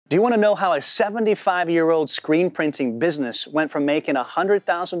Do you want to know how a 75-year-old screen printing business went from making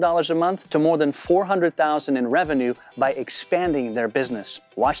 $100,000 a month to more than $400,000 in revenue by expanding their business?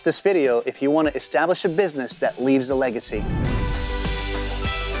 Watch this video if you want to establish a business that leaves a legacy.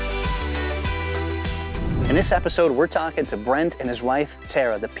 In this episode, we're talking to Brent and his wife,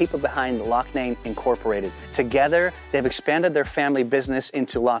 Tara, the people behind Locknane Incorporated. Together, they've expanded their family business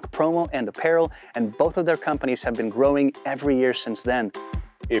into lock promo and apparel, and both of their companies have been growing every year since then.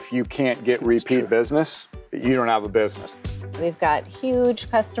 If you can't get repeat business, you don't have a business. We've got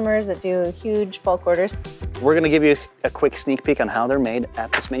huge customers that do huge bulk orders. We're going to give you a quick sneak peek on how they're made at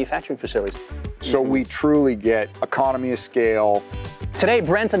this manufacturing facility. So we truly get economy of scale. Today,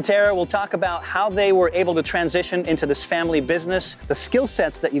 Brent and Tara will talk about how they were able to transition into this family business, the skill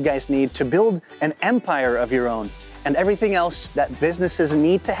sets that you guys need to build an empire of your own, and everything else that businesses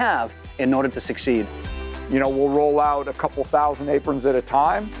need to have in order to succeed. You know, we'll roll out a couple thousand aprons at a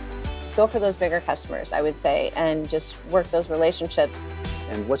time. Go for those bigger customers, I would say, and just work those relationships.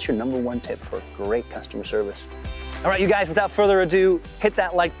 And what's your #1 tip for great customer service? All right, you guys, without further ado, hit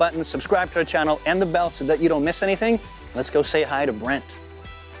that like button, subscribe to our channel, and the bell so that you don't miss anything. Let's go say hi to Brent.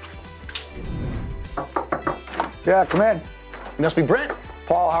 Yeah, come in. You must be Brent.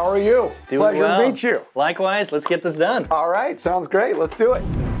 Paul, how are you? Doing Pleasure well. to meet you. Likewise, let's get this done. All right, sounds great. Let's do it.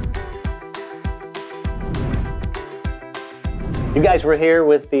 You guys, we're here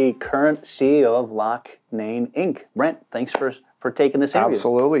with the current CEO of Locknane Inc. Brent, thanks for taking this interview.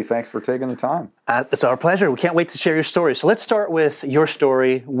 Absolutely. Thanks for taking the time. It's our pleasure. We can't wait to share your story. So let's start with your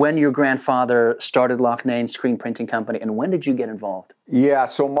story, when your grandfather started Locknane Screen Printing Company, and when did you get involved? Yeah,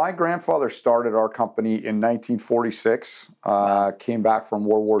 so my grandfather started our company in 1946, came back from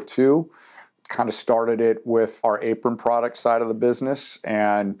World War II. Kind of started it with our apron product side of the business,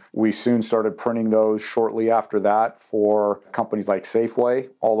 and we soon started printing those shortly after that for companies like Safeway,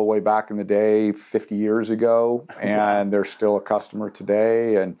 all the way back in the day, 50 years ago, and they're still a customer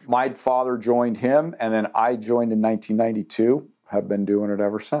today. And my father joined him, and then I joined in 1992, have been doing it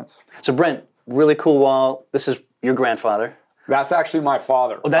ever since. So Brent, really cool wall. This is your grandfather. That's actually my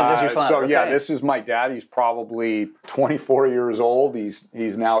father. Oh, that is your father. So yeah, okay. This is my dad. He's probably 24 years old. He's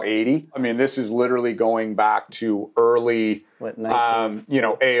now 80. I mean, this is literally going back to early, what, 19? you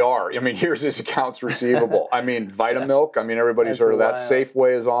know, AR. I mean, here's his accounts receivable. I mean, Vitamilk. I mean, everybody's heard of that.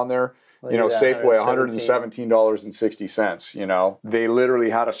 Safeway is on there. You know, Safeway, $117.60. You know, they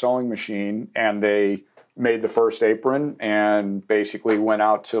literally had a sewing machine, and they made the first apron and basically went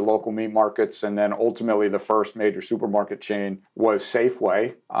out to local meat markets, and then ultimately the first major supermarket chain was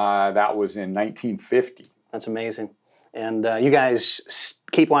Safeway. That was in 1950. That's amazing. And you guys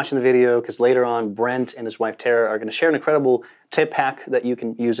keep watching the video, because later on Brent and his wife Tara are going to share an incredible tip hack that you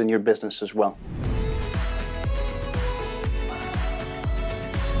can use in your business as well.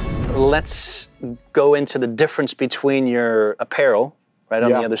 Let's go into the difference between your apparel, right on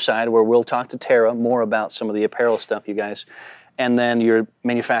the other side, where we'll talk to Tara more about some of the apparel stuff, you guys. And then your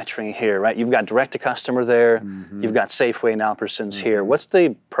manufacturing here, right? You've got direct-to-customer there. You've got Safeway and Albertsons here. What's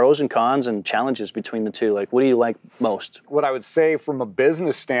the pros and cons and challenges between the two? Like, what do you like most? What I would say from a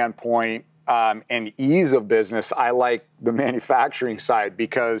business standpoint, and ease of business, I like the manufacturing side,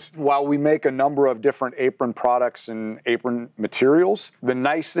 because while we make a number of different apron products and apron materials, the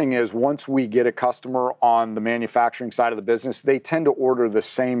nice thing is once we get a customer on the manufacturing side of the business, they tend to order the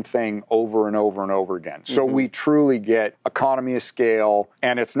same thing over and over and over again. So we truly get economy of scale,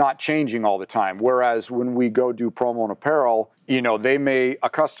 and it's not changing all the time. Whereas when we go do promo and apparel, you know, a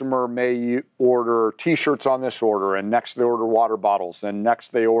customer may order t-shirts on this order, and next they order water bottles, and next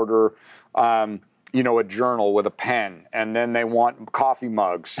they order you know, a journal with a pen, and then they want coffee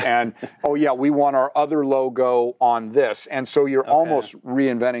mugs, and oh yeah, we want our other logo on this. And so you're almost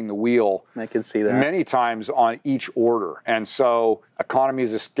reinventing the wheel. I can see that. Many times on each order. And so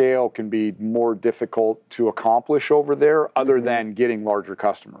economies of scale can be more difficult to accomplish over there, other than getting larger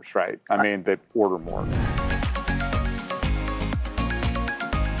customers, right? I mean, that order more.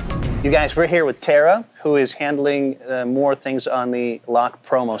 You guys, we're here with Tara, who is handling more things on the lock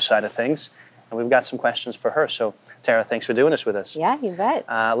promo side of things. And we've got some questions for her. So, Tara, thanks for doing this with us. Yeah, you bet.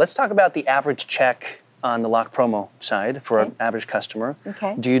 Let's talk about the average check on the lock promo side for an average customer.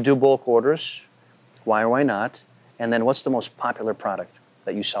 Okay. Do you do bulk orders? Why or why not? And then what's the most popular product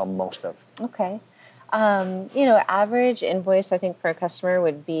that you sell most of? Okay. You know, average invoice, I think, for a customer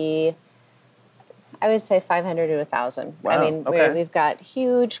would be, I would say 500 to 1,000. Wow, I mean, we've got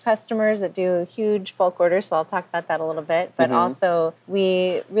huge customers that do huge bulk orders, so I'll talk about that a little bit. But also,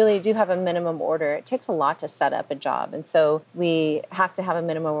 we really do have a minimum order. It takes a lot to set up a job, and so we have to have a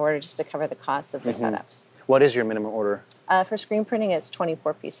minimum order just to cover the costs of the setups. What is your minimum order? For screen printing, it's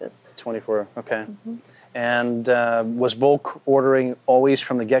 24 pieces. 24, okay. And was bulk ordering always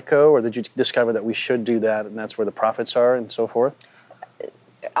from the get-go, or did you discover that we should do that and that's where the profits are and so forth?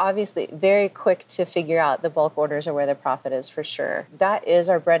 Obviously, very quick to figure out the bulk orders are where the profit is for sure. That is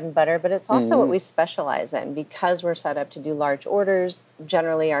our bread and butter, but it's also what we specialize in because we're set up to do large orders.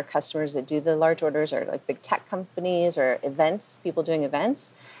 Generally, our customers that do the large orders are like big tech companies or events, people doing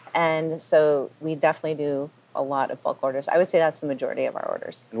events. And so we definitely do a lot of bulk orders. I would say that's the majority of our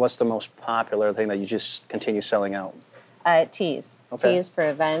orders. And what's the most popular thing that you just continue selling out? Tees. Okay. Tees for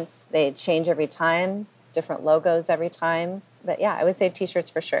events. They change every time, different logos every time. But yeah, I would say T-shirts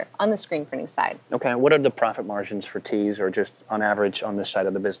for sure, on the screen printing side. Okay, what are the profit margins for tees or just on average on this side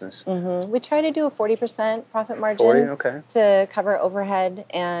of the business? We try to do a 40% profit margin 40, okay. to cover overhead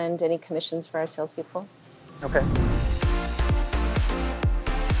and any commissions for our salespeople. Okay.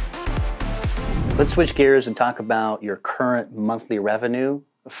 Let's switch gears and talk about your current monthly revenue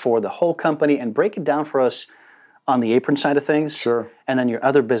for the whole company and break it down for us on the apron side of things. Sure. And then your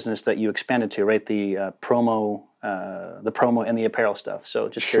other business that you expanded to, right? The promo and the apparel stuff. So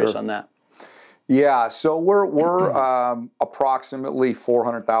just curious on that. Yeah, so we're approximately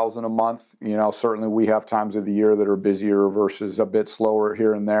 400,000 a month. You know, certainly we have times of the year that are busier versus a bit slower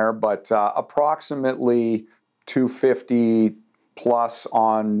here and there, but approximately 250 plus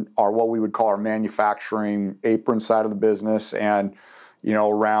on our what we would call our manufacturing apron side of the business, and you know,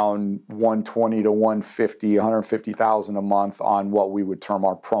 around 120 to 150,000 a month on what we would term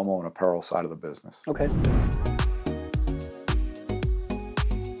our promo and apparel side of the business. Okay.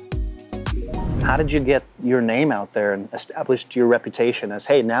 How did you get your name out there and established your reputation as,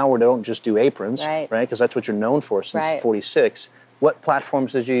 hey, now we don't just do aprons, right? Because that's what you're known for since '46. What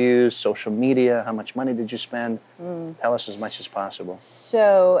platforms did you use? Social media? How much money did you spend? Tell us as much as possible.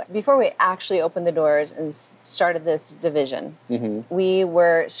 So before we actually opened the doors and started this division, we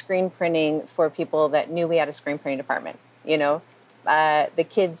were screen printing for people that knew we had a screen printing department. You know, the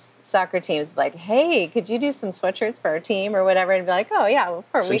kids' soccer teams like, hey, could you do some sweatshirts for our team or whatever? And be like, oh yeah,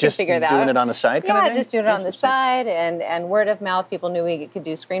 of course, we can figure that out. Just doing it on the side? Yeah, just doing it on the side, and word of mouth. People knew we could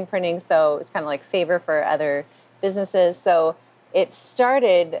do screen printing, so it's kind of like favor for other businesses. So it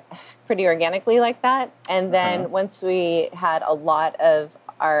started pretty organically like that, and then once we had a lot of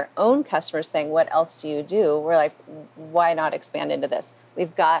our own customers saying, what else do you do? We're like, why not expand into this?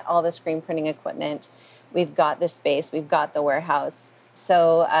 We've got all the screen printing equipment, we've got the space, we've got the warehouse.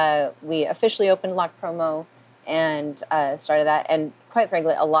 So we officially opened Lock Promo and started that, and quite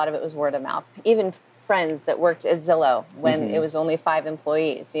frankly, a lot of it was word of mouth. Even friends that worked at Zillow when it was only 5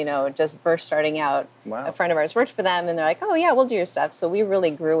 employees, you know, just first starting out. Wow. A friend of ours worked for them, and they're like, oh yeah, we'll do your stuff. So we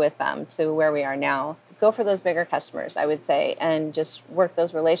really grew with them to where we are now. Go for those bigger customers, I would say, and just work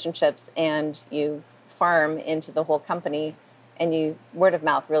those relationships, and you farm into the whole company, and you word of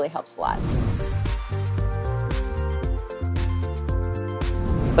mouth really helps a lot.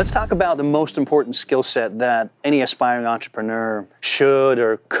 Let's talk about the most important skill set that any aspiring entrepreneur should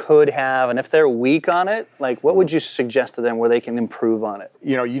or could have, and if they're weak on it, like what would you suggest to them where they can improve on it?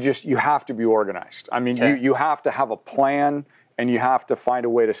 You know, you have to be organized. I mean, you have to have a plan, and you have to find a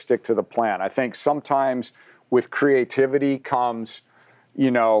way to stick to the plan. I think sometimes with creativity comes,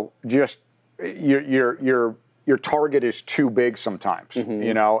 you know, just your target is too big sometimes,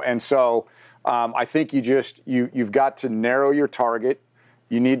 you know, and so I think you've got to narrow your target.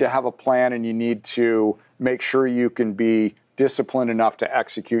 You need to have a plan, and you need to make sure you can be disciplined enough to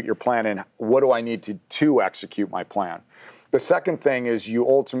execute your plan. And what do I need to execute my plan? The second thing is you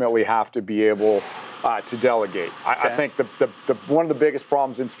ultimately have to be able to delegate. I think one of the biggest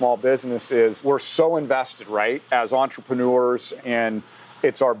problems in small business is we're so invested, right, as entrepreneurs, and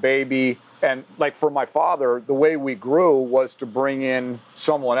it's our baby. And like for my father, the way we grew was to bring in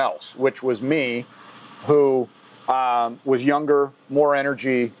someone else, which was me, who was younger, more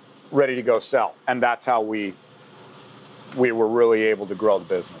energy, ready to go sell. And that's how we were really able to grow the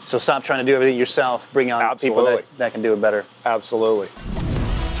business. So stop trying to do everything yourself, bring on people that can do it better. Absolutely.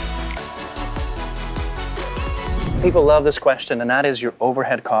 People love this question, and that is your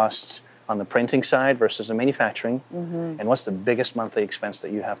overhead costs on the printing side versus the manufacturing. And what's the biggest monthly expense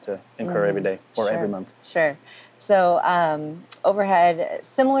that you have to incur every day or every month? Sure. So overhead,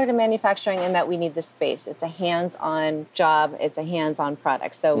 similar to manufacturing in that we need the space. It's a hands-on job. It's a hands-on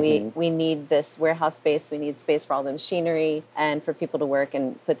product. So we need this warehouse space. We need space for all the machinery and for people to work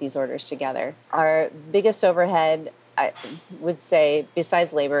and put these orders together. Our biggest overhead, I would say,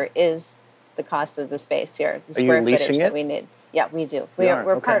 besides labor, is the cost of the space here, the square footage that we need. Yeah, we do.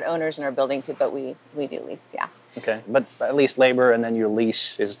 We're part owners in our building too, but we do lease, yeah. Okay, but at least labor and then your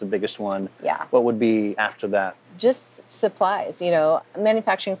lease is the biggest one. Yeah. What would be after that? Just supplies, you know.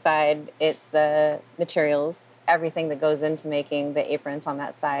 Manufacturing side, it's the materials, everything that goes into making the aprons on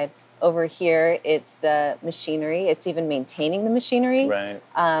that side. Over here, it's the machinery. It's even maintaining the machinery. Right.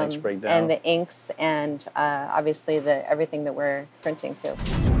 Things break down. And the inks and obviously everything that we're printing too.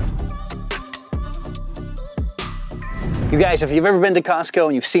 You guys, if you've ever been to Costco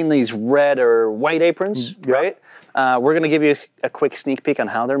and you've seen these red or white aprons, right? We're going to give you a quick sneak peek on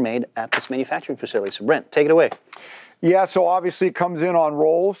how they're made at this manufacturing facility. So Brent, take it away. Yeah, so obviously it comes in on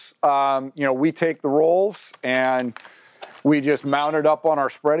rolls. You know, we take the rolls and we just mount it up on our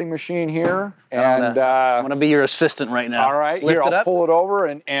spreading machine here. And I'm gonna be your assistant right now. All right, lift here, it I'll up. pull it over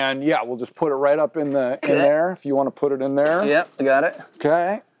and yeah, we'll just put it right up in there if you want to put it in there. Yep, I got it.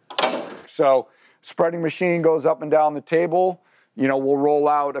 Okay. So spreading machine goes up and down the table. You know, we'll roll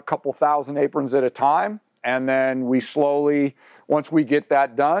out a couple thousand aprons at a time. And then we slowly, once we get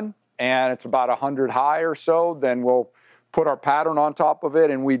that done, and it's about 100 high or so, then we'll put our pattern on top of it,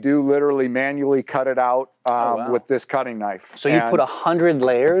 and we do literally manually cut it out with this cutting knife. So you put 100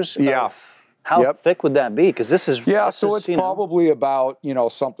 layers? Yeah. How thick would that be? Because this is... Yeah, so it's probably about, you know,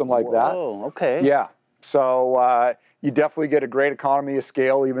 something like that. Oh, okay. Yeah. So you definitely get a great economy of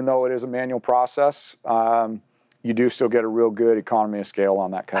scale, even though it is a manual process. You do still get a real good economy of scale on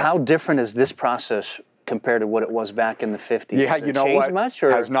that cut. How different is this process compared to what it was back in the 50s? Yeah, Has it you know changed what? much,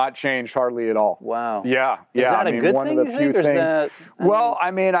 or? Has not changed hardly at all. Wow. Yeah, yeah. Is that a good thing, you think, or is that... Well,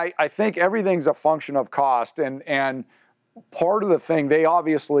 I mean, I think everything's a function of cost, and part of the thing, they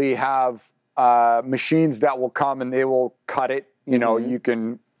obviously have machines that will come and they will cut it. You know, you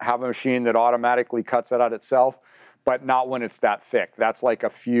can have a machine that automatically cuts it out itself, but not when it's that thick. That's like a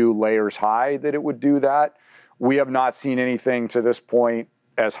few layers high that it would do that. We have not seen anything to this point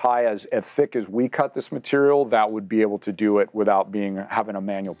as high as thick as we cut this material that would be able to do it without having a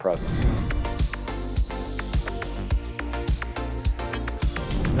manual presence.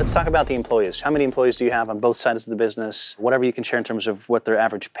 Let's talk about the employees. How many employees do you have on both sides of the business? Whatever you can share in terms of what their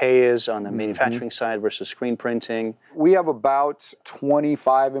average pay is on the manufacturing side versus screen printing. We have about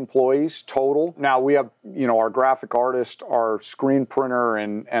 25 employees total. Now we have, you know, our graphic artist, our screen printer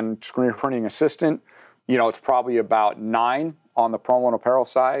and screen printing assistant. You know, it's probably about 9 on the promo and apparel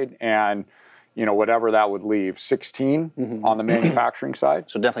side, and you know, whatever that would leave, 16 on the manufacturing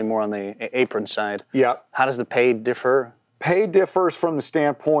side. So definitely more on the apron side. Yeah. How does the pay differ? Pay differs from the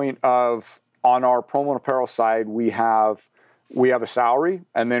standpoint of, on our promo and apparel side, we have a salary,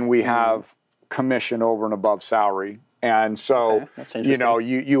 and then we have commission over and above salary. And so, you know,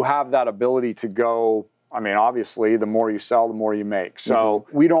 you have that ability to go. I mean, obviously, the more you sell, the more you make. So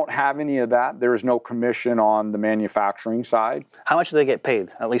we don't have any of that. There's no commission on the manufacturing side. How much do they get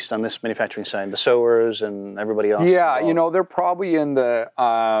paid, at least on this manufacturing side, the sewers and everybody else? Yeah, you know, they're probably in the,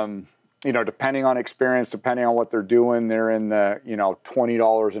 you know, depending on experience, depending on what they're doing, they're in the, you know,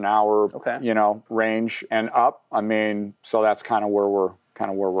 $20 an hour, you know, range and up. I mean, so that's kind of where we're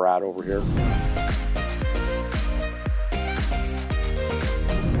at over here.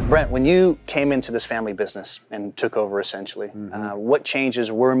 Brent, when you came into this family business and took over essentially, what changes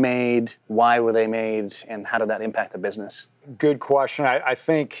were made, why were they made, and how did that impact the business? Good question. I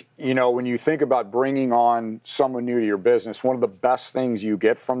think, you know, when you think about bringing on someone new to your business, one of the best things you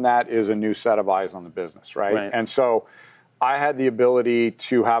get from that is a new set of eyes on the business, right? And so I had the ability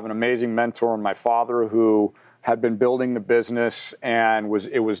to have an amazing mentor in my father who had been building the business and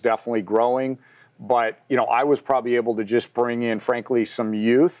it was definitely growing. But, you know, I was probably able to just bring in, frankly, some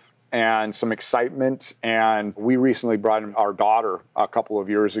youth and some excitement. And we recently brought in our daughter a couple of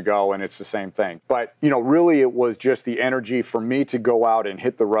years ago, and it's the same thing. But, you know, really it was just the energy for me to go out and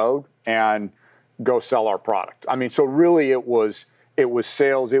hit the road and go sell our product. I mean, so really it was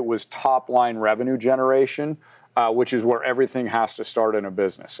sales, it was top line revenue generation, which is where everything has to start in a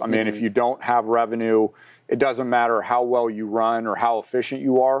business. I mean, if you don't have revenue, it doesn't matter how well you run or how efficient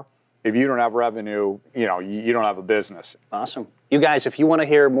you are. If you don't have revenue, you know, you don't have a business. Awesome. You guys, if you want to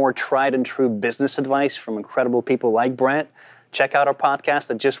hear more tried and true business advice from incredible people like Brent, check out our podcast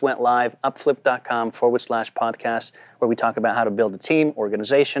that just went live, upflip.com/podcast, where we talk about how to build a team,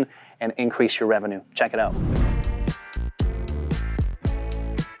 organization, and increase your revenue. Check it out.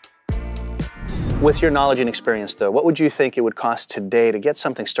 With your knowledge and experience, though, what would you think it would cost today to get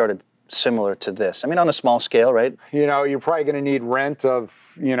something started similar to this? I mean, on a small scale, right? You know, you're probably going to need rent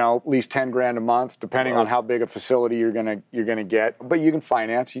of, you know, at least 10 grand a month, depending on how big a facility you're going to get. But you can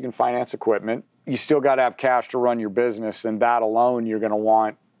finance equipment. You still got to have cash to run your business, and that alone you're going to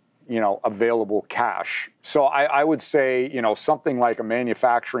want, available cash. So I would say, something like a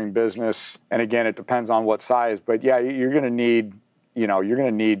manufacturing business, and again, it depends on what size, but yeah, you're going to need,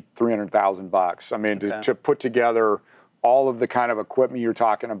 $300,000. I mean, to put together all of the kind of equipment you're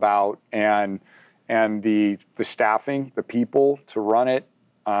talking about and the staffing, the people to run it.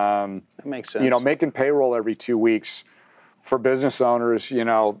 That makes sense. Making payroll every 2 weeks for business owners, they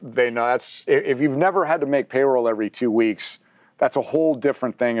know that's, if you've never had to make payroll every 2 weeks, that's a whole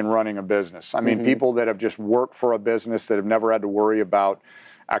different thing in running a business. I mean, people that have just worked for a business that have never had to worry about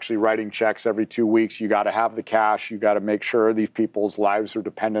actually writing checks every 2 weeks, you got to have the cash. You got to make sure these people's lives are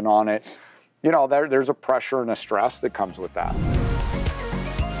dependent on it. There's a pressure and a stress that comes with that.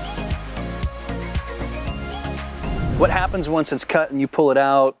 What happens once it's cut and you pull it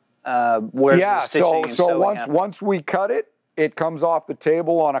out? Where's the stitching and sewing happen? once we cut it, it comes off the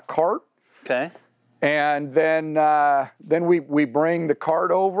table on a cart. Okay. And then we bring the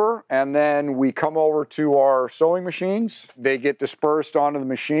cart over, and then we come over to our sewing machines. They get dispersed onto the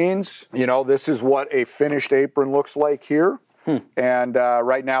machines. This is what a finished apron looks like here. And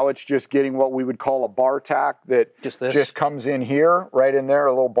right now it's just getting what we would call a bar tack that just comes in here, right in there,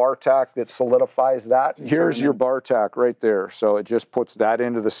 a little bar tack that solidifies that. Here's your bar tack right there. So it just puts that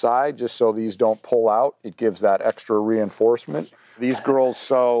into the side just so these don't pull out. It gives that extra reinforcement. These girls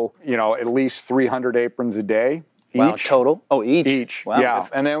sew, at least 300 aprons a day. Wow, total? Oh, each? Each, wow. Yeah.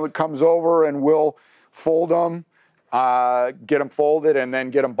 And then it comes over and we'll fold them, get them folded, and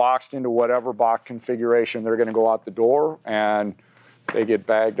then get them boxed into whatever box configuration they're going to go out the door. And they get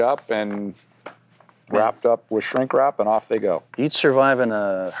bagged up and wrapped up with shrink wrap, and off they go. You'd survive in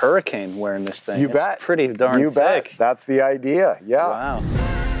a hurricane wearing this thing. You bet. It's pretty darn thick. You bet. That's the idea, yeah. Wow.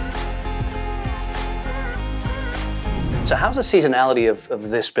 So how's the seasonality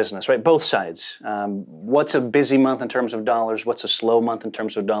of this business, right? Both sides. What's a busy month in terms of dollars? What's a slow month in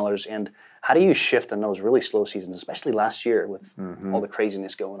terms of dollars? And how do you shift in those really slow seasons, especially last year with all the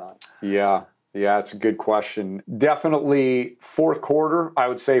craziness going on? Yeah, it's a good question. Definitely fourth quarter, I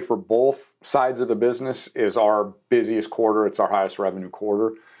would say for both sides of the business, is our busiest quarter. It's our highest revenue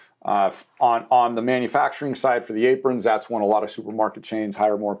quarter. On the manufacturing side for the aprons, that's when a lot of supermarket chains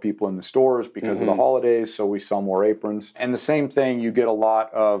hire more people in the stores because of the holidays, so we sell more aprons. And the same thing, you get a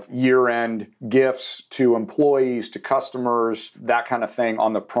lot of year-end gifts to employees, to customers, that kind of thing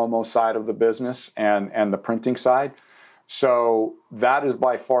on the promo side of the business and the printing side. So that is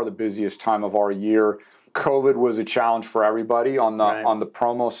by far the busiest time of our year. COVID was a challenge for everybody on the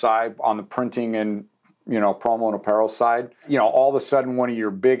promo side, on the printing and promo and apparel side. All of a sudden, one of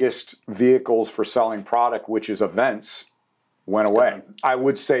your biggest vehicles for selling product, which is events, went away. I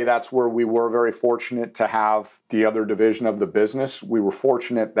would say that's where we were very fortunate to have the other division of the business. We were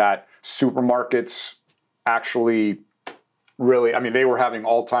fortunate that supermarkets actually really, they were having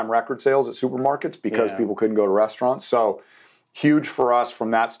all-time record sales at supermarkets because people couldn't go to restaurants. So huge for us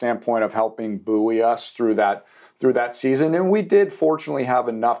from that standpoint of helping buoy us through that season. And we did fortunately have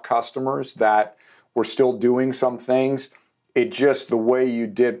enough customers that we're still doing some things. It just, the way you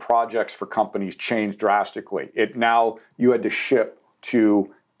did projects for companies changed drastically. Now you had to ship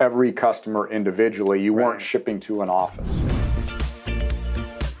to every customer individually. You weren't shipping to an office.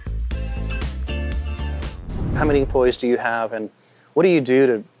 How many employees do you have, and what do you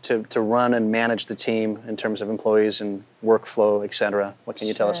do to run and manage the team in terms of employees and workflow, et cetera? What can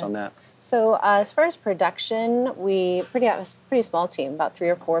you tell us on that? So as far as production, we have a pretty small team, about 3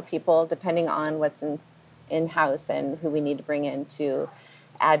 or 4 people, depending on what's in-house and who we need to bring in to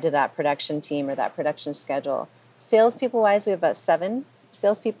add to that production team or that production schedule. Salespeople-wise, we have about 7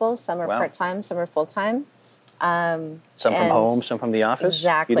 salespeople. Some are part-time, some are full-time. Some from home, some from the office?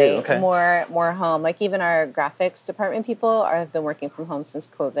 Exactly. You do? Okay. More home. Like even our graphics department people have been working from home since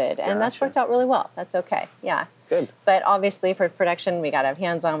COVID, and that's worked out really well. That's okay. Yeah. Good. But obviously for production, we got to have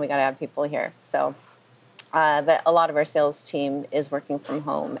hands-on. We got to have people here. So, but a lot of our sales team is working from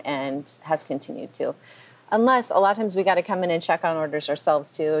home and has continued to, unless a lot of times we got to come in and check on orders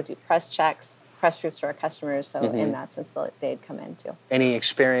ourselves too, do press checks, press proofs for our customers. So in that sense, they'd come in too. Any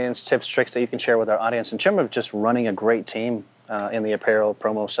experience, tips, tricks that you can share with our audience in terms of just running a great team in the apparel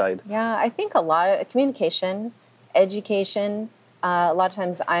promo side? Yeah, I think a lot of communication, education. A lot of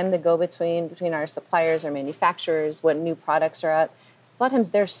times I'm the go-between between our suppliers, our manufacturers, what new products are out. A lot of times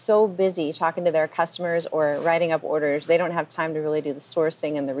they're so busy talking to their customers or writing up orders, they don't have time to really do the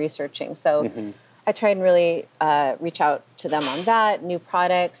sourcing and the researching. So I try and really reach out to them on that, new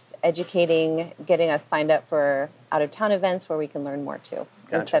products, educating, getting us signed up for out-of-town events where we can learn more too,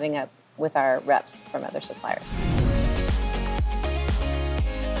 and setting up with our reps from other suppliers.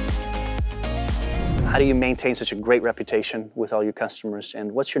 How do you maintain such a great reputation with all your customers?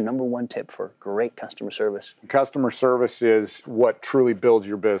 And what's your #1 tip for great customer service? Customer service is what truly builds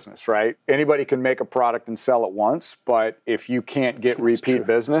your business, right? Anybody can make a product and sell it once, but if you can't get repeat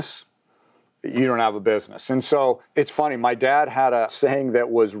business, you don't have a business. And so it's funny, my dad had a saying that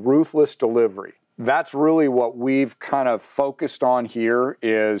was ruthless delivery. That's really what we've kind of focused on here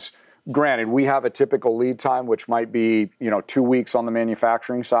is, granted, we have a typical lead time, which might be, 2 weeks on the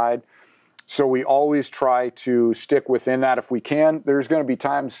manufacturing side. So we always try to stick within that if we can. There's going to be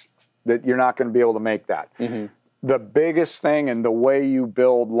times that you're not going to be able to make that. The biggest thing and the way you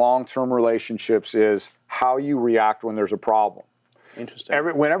build long-term relationships is how you react when there's a problem. Interesting.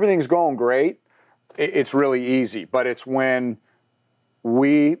 When everything's going great, it's really easy. But it's when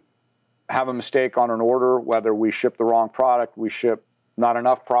we have a mistake on an order, whether we ship the wrong product, we ship not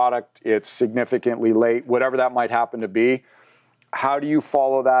enough product, it's significantly late, whatever that might happen to be, how do you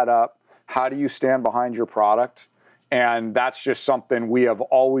follow that up? How do you stand behind your product? And that's just something we have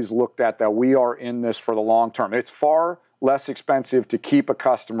always looked at, that we are in this for the long term. It's far less expensive to keep a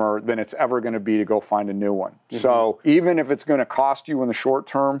customer than it's ever going to be to go find a new one. So even if it's going to cost you in the short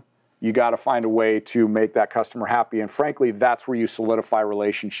term, you got to find a way to make that customer happy. And frankly, that's where you solidify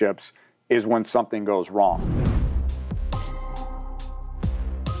relationships, is when something goes wrong.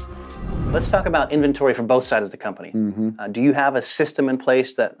 Let's talk about inventory for both sides of the company. Do you have a system in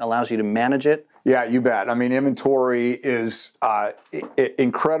place that allows you to manage it? Yeah, you bet. I mean, inventory is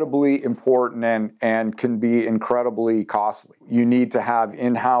incredibly important and can be incredibly costly. You need to have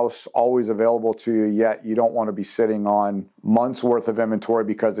in-house always available to you, yet you don't want to be sitting on months worth of inventory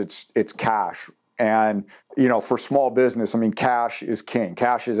because it's cash. And, for small business, I mean, cash is king.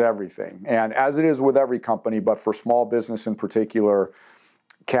 Cash is everything. And as it is with every company, but for small business in particular,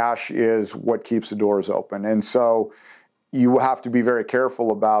 cash is what keeps the doors open. And so you have to be very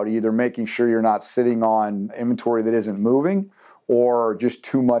careful about either making sure you're not sitting on inventory that isn't moving or just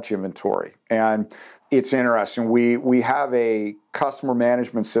too much inventory. And it's interesting. We have a customer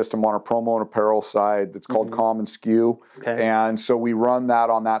management system on our promo and apparel side that's called Common SKU. Okay. And so we run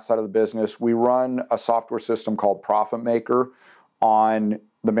that on that side of the business. We run a software system called Profit Maker on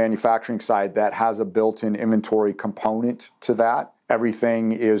the manufacturing side that has a built-in inventory component to that.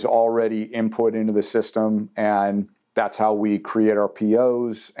 Everything is already input into the system, and that's how we create our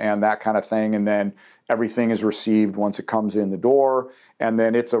POs and that kind of thing. And then everything is received once it comes in the door, and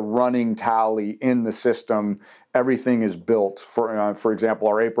then it's a running tally in the system. Everything is built, for example,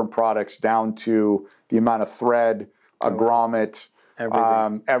 our apron products down to the amount of thread, a grommet,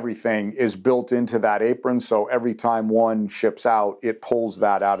 everything is built into that apron. So every time one ships out, it pulls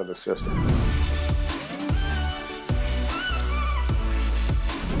that out of the system.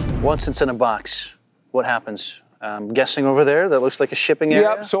 Once it's in a box, what happens? I'm guessing over there, that looks like a shipping area?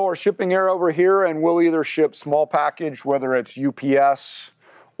 Yep, so our shipping area over here, and we'll either ship small package, whether it's UPS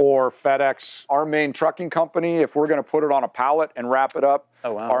or FedEx. Our main trucking company, if we're going to put it on a pallet and wrap it up,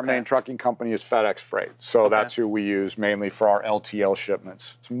 our main trucking company is FedEx Freight. So that's who we use mainly for our LTL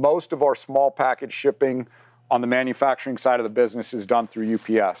shipments. So most of our small package shipping on the manufacturing side of the business is done through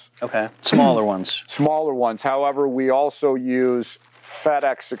UPS. Okay, smaller ones. Smaller ones. However, we also use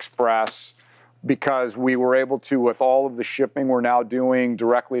FedEx Express because we were able to, with all of the shipping we're now doing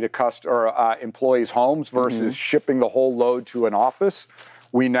directly to employees' homes versus shipping the whole load to an office.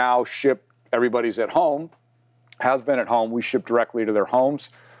 We now ship, everybody's at home, has been at home, we ship directly to their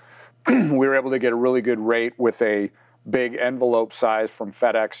homes. We were able to get a really good rate with a big envelope size from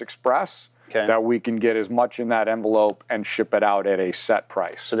FedEx Express that we can get as much in that envelope and ship it out at a set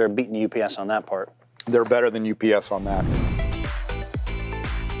price. So they're beating UPS on that part. They're better than UPS on that.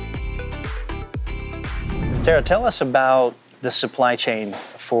 Tara, tell us about the supply chain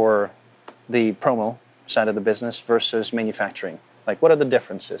for the promo side of the business versus manufacturing. Like, what are the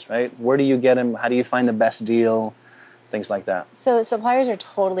differences, right? Where do you get them? How do you find the best deal? Things like that. So suppliers are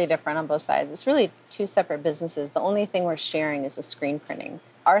totally different on both sides. It's really two separate businesses. The only thing we're sharing is the screen printing.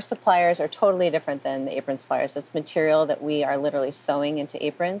 Our suppliers are totally different than the apron suppliers. It's material that we are literally sewing into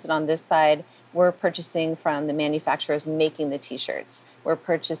aprons. And on this side, we're purchasing from the manufacturers making the t-shirts. We're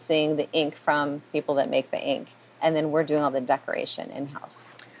purchasing the ink from people that make the ink. And then we're doing all the decoration in-house.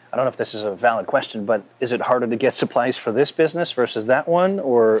 I don't know if this is a valid question, but is it harder to get supplies for this business versus that one,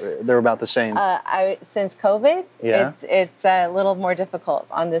 or they're about the same? Since COVID, it's a little more difficult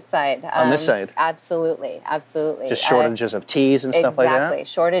on this side. On this side? Absolutely, absolutely. Just shortages of teas and stuff like that? Exactly,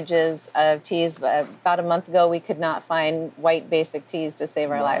 shortages of teas. About a month ago, we could not find white basic teas to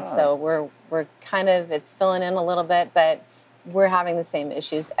save our lives. So we're kind of, it's filling in a little bit, but we're having the same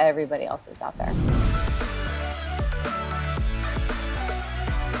issues everybody else is out there.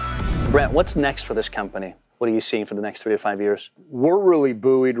 Brent, what's next for this company? What are you seeing for the next 3 to 5 years? We're really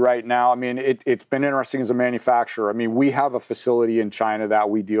buoyed right now. I mean, it's been interesting as a manufacturer. I mean, we have a facility in China that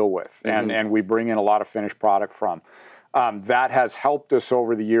we deal with, and we bring in a lot of finished product from. That has helped us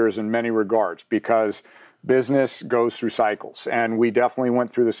over the years in many regards because business goes through cycles. And we definitely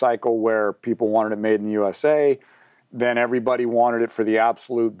went through the cycle where people wanted it made in the USA. Then everybody wanted it for the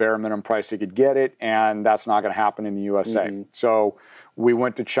absolute bare minimum price they could get it, and that's not going to happen in the USA. So we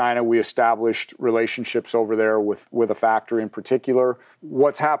went to China. We established relationships over there with a factory in particular.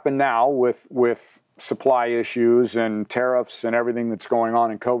 What's happened now with supply issues and tariffs and everything that's going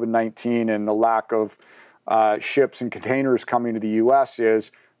on in COVID-19 and the lack of ships and containers coming to the U.S.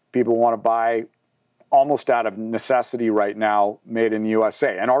 is people want to buy almost out of necessity right now, made in the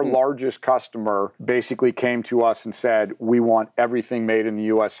USA. And our largest customer basically came to us and said, we want everything made in the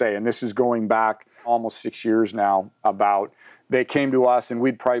USA. And this is going back almost 6 years now. They came to us and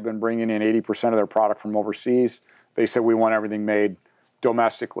we'd probably been bringing in 80% of their product from overseas. They said, we want everything made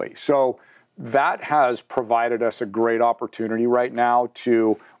domestically. So that has provided us a great opportunity right now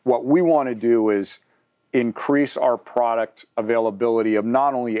to, what we want to do is increase our product availability of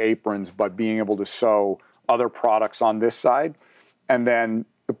not only aprons, but being able to sew other products on this side. And then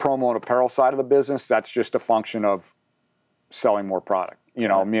the promo and apparel side of the business, that's just a function of selling more product. You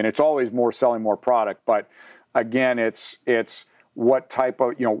know, I mean, it's always more selling more product, but again, it's what type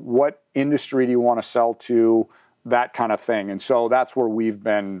of, what industry do you want to sell to, that kind of thing. And so that's where we've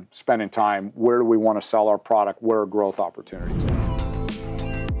been spending time. Where do we want to sell our product? Where are growth opportunities?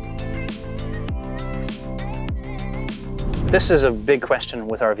 This is a big question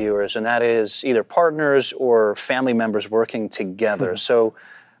with our viewers, and that is either partners or family members working together. So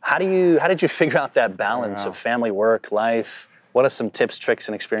how did you figure out that balance of family, work, life? What are some tips, tricks,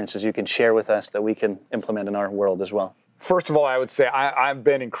 and experiences you can share with us that we can implement in our world as well? First of all, I would say I've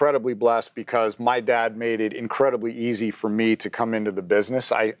been incredibly blessed because my dad made it incredibly easy for me to come into the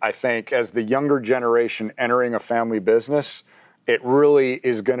business. I think as the younger generation entering a family business, it really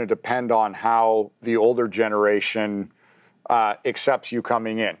is going to depend on how the older generation accepts you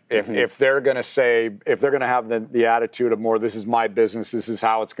coming in. If they're going to say, if they're going to have the attitude of more, this is my business, this is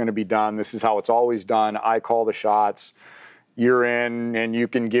how it's going to be done, this is how it's always done, I call the shots, you're in and you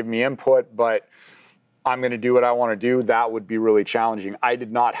can give me input, but I'm going to do what I want to do, that would be really challenging. I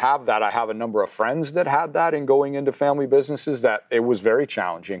did not have that. I have a number of friends that had that in going into family businesses, that it was very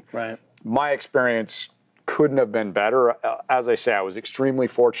challenging. Right. My experience couldn't have been better. As I say, I was extremely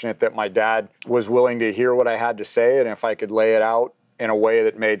fortunate that my dad was willing to hear what I had to say, and if I could lay it out in a way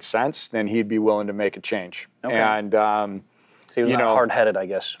that made sense, then he'd be willing to make a change. Okay. And so he was not hard-headed, I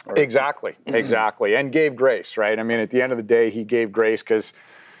guess. Exactly, exactly, and gave grace, right? I mean, at the end of the day, he gave grace because,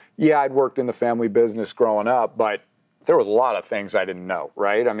 yeah, I'd worked in the family business growing up, but there was a lot of things I didn't know,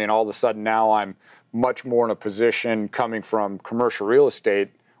 right? I mean, all of a sudden now I'm much more in a position coming from commercial real estate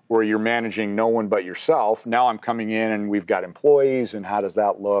where you're managing no one but yourself. Now I'm coming in and we've got employees, and how does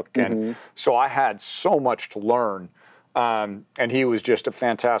that look? And so I had so much to learn. And he was just a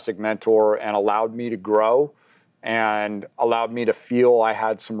fantastic mentor and allowed me to grow and allowed me to feel I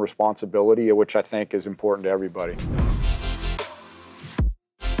had some responsibility, which I think is important to everybody.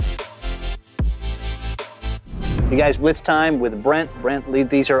 You guys, Blitz time with Brent. Brent,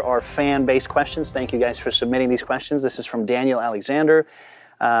 these are our fan-based questions. Thank you guys for submitting these questions. This is from Daniel Alexander.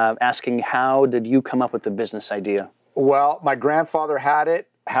 Asking, how did you come up with the business idea? Well, my grandfather had it,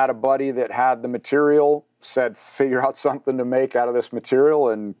 had a buddy that had the material, said, figure out something to make out of this material,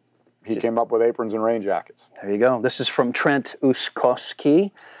 and he came up with aprons and rain jackets. There you go. This is from Trent Uskoski.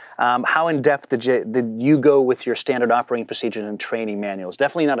 How in-depth did you go with your standard operating procedures and training manuals?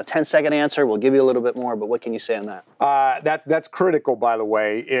 Definitely not a 10-second answer. We'll give you a little bit more, but what can you say on that? That's critical, by the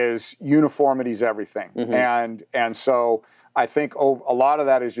way, is uniformity is everything. And so I think a lot of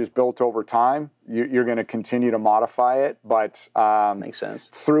that is just built over time. You're going to continue to modify it, but makes sense.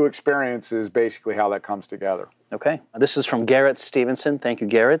 Through experience is basically how that comes together. Okay. This is from Garrett Stevenson. Thank you,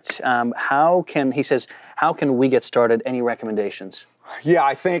 Garrett. He says, how can we get started? Any recommendations? Yeah,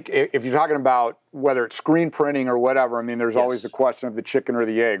 I think if you're talking about whether it's screen printing or whatever, I mean, there's always the question of the chicken or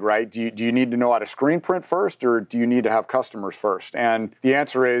the egg, right? Do you need to know how to screen print first, or do you need to have customers first? And the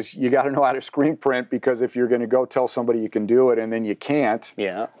answer is you got to know how to screen print, because if you're going to go tell somebody you can do it and then you can't,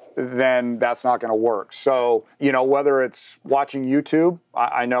 then that's not going to work. So, whether it's watching YouTube,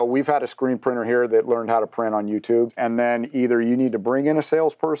 I know we've had a screen printer here that learned how to print on YouTube, and then either you need to bring in a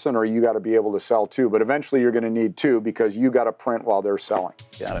salesperson or you got to be able to sell too. But eventually you're going to need two, because you got to print while they're selling.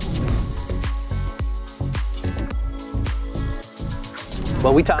 Got it.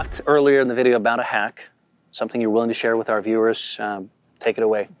 Well, we talked earlier in the video about a hack, something you're willing to share with our viewers. Take it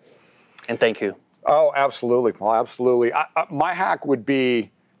away. And thank you. Oh, absolutely, Paul, absolutely. My hack would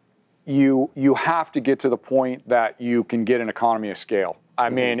be you have to get to the point that you can get an economy of scale. I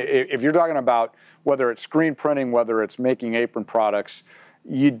mean, if you're talking about whether it's screen printing, whether it's making apron products,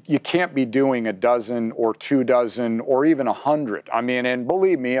 you can't be doing a dozen or 2 dozen or even 100. I mean, and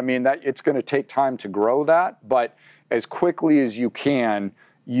believe me, I mean, that it's going to take time to grow that, but as quickly as you can,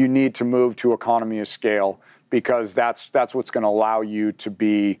 you need to move to economy of scale, because that's what's going to allow you to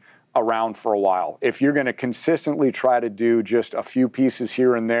be around for a while. If you're going to consistently try to do just a few pieces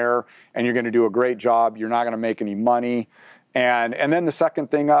here and there, and you're going to do a great job, you're not going to make any money. And then the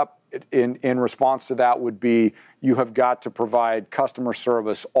second thing up in response to that would be, you have got to provide customer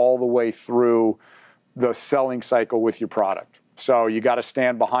service all the way through the selling cycle with your product. So you got to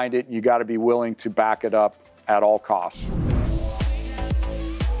stand behind it. You got to be willing to back it up at all costs.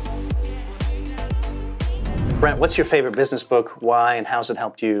 Brent, what's your favorite business book? Why and how's it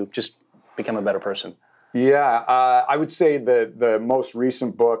helped you just become a better person? Yeah, I would say the most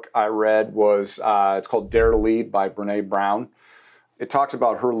recent book I read was, it's called Dare to Lead by Brene Brown. It talks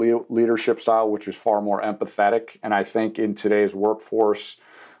about her leadership style, which is far more empathetic. And I think in today's workforce,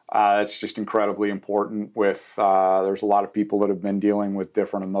 it's just incredibly important with, there's a lot of people that have been dealing with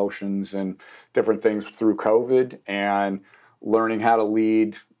different emotions and different things through COVID, and learning how to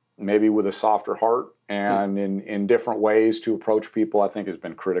lead maybe with a softer heart and in different ways to approach people, I think has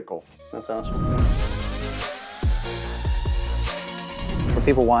been critical. That's awesome. For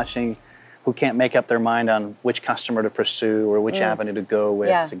people watching who can't make up their mind on which customer to pursue or which avenue to go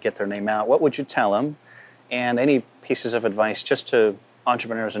with to get their name out, what would you tell them? And any pieces of advice just to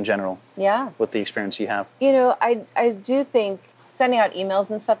entrepreneurs in general with the experience you have? You know, I do think sending out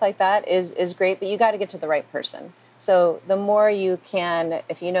emails and stuff like that is great, but you got to get to the right person. So the more you can,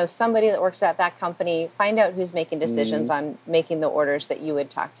 if you know somebody that works at that company, find out who's making decisions on making the orders that you would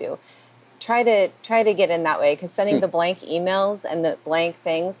talk to. Try to get in that way, because sending the blank emails and the blank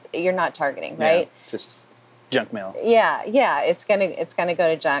things, you're not targeting, right? Just junk mail. Yeah, it's gonna go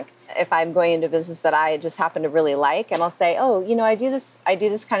to junk. If I'm going into business that I just happen to really like, and I'll say, oh, you know, I do this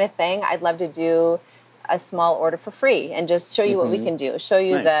kind of thing. I'd love to do a small order for free and just show you what we can do, show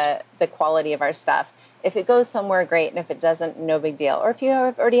you the quality of our stuff. If it goes somewhere, great, and if it doesn't, no big deal. Or if you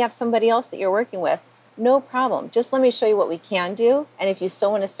already have somebody else that you're working with, no problem. Just let me show you what we can do, and if you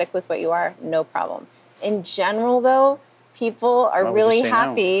still want to stick with what you are, no problem. In general, though, people are really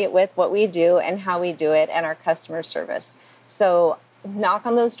happy with what we do and how we do it and our customer service. So knock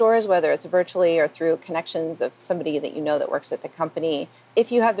on those doors, whether it's virtually or through connections of somebody that you know that works at the company.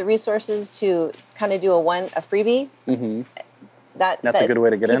 If you have the resources to kind of do a freebie, that's a good way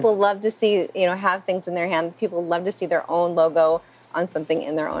to get in. People love to see, you know, have things in their hand. People love to see their own logo on something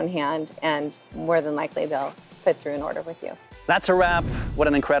in their own hand, and more than likely they'll put through an order with you. That's a wrap. What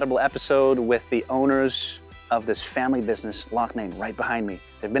an incredible episode with the owners of this family business, Locknane, right behind me.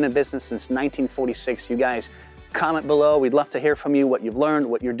 They've been in business since 1946. You guys, comment below. We'd love to hear from you, what you've learned,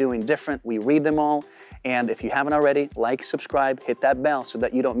 what you're doing different. We read them all. And if you haven't already, like, subscribe, hit that bell so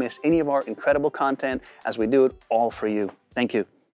that you don't miss any of our incredible content as we do it all for you. Thank you.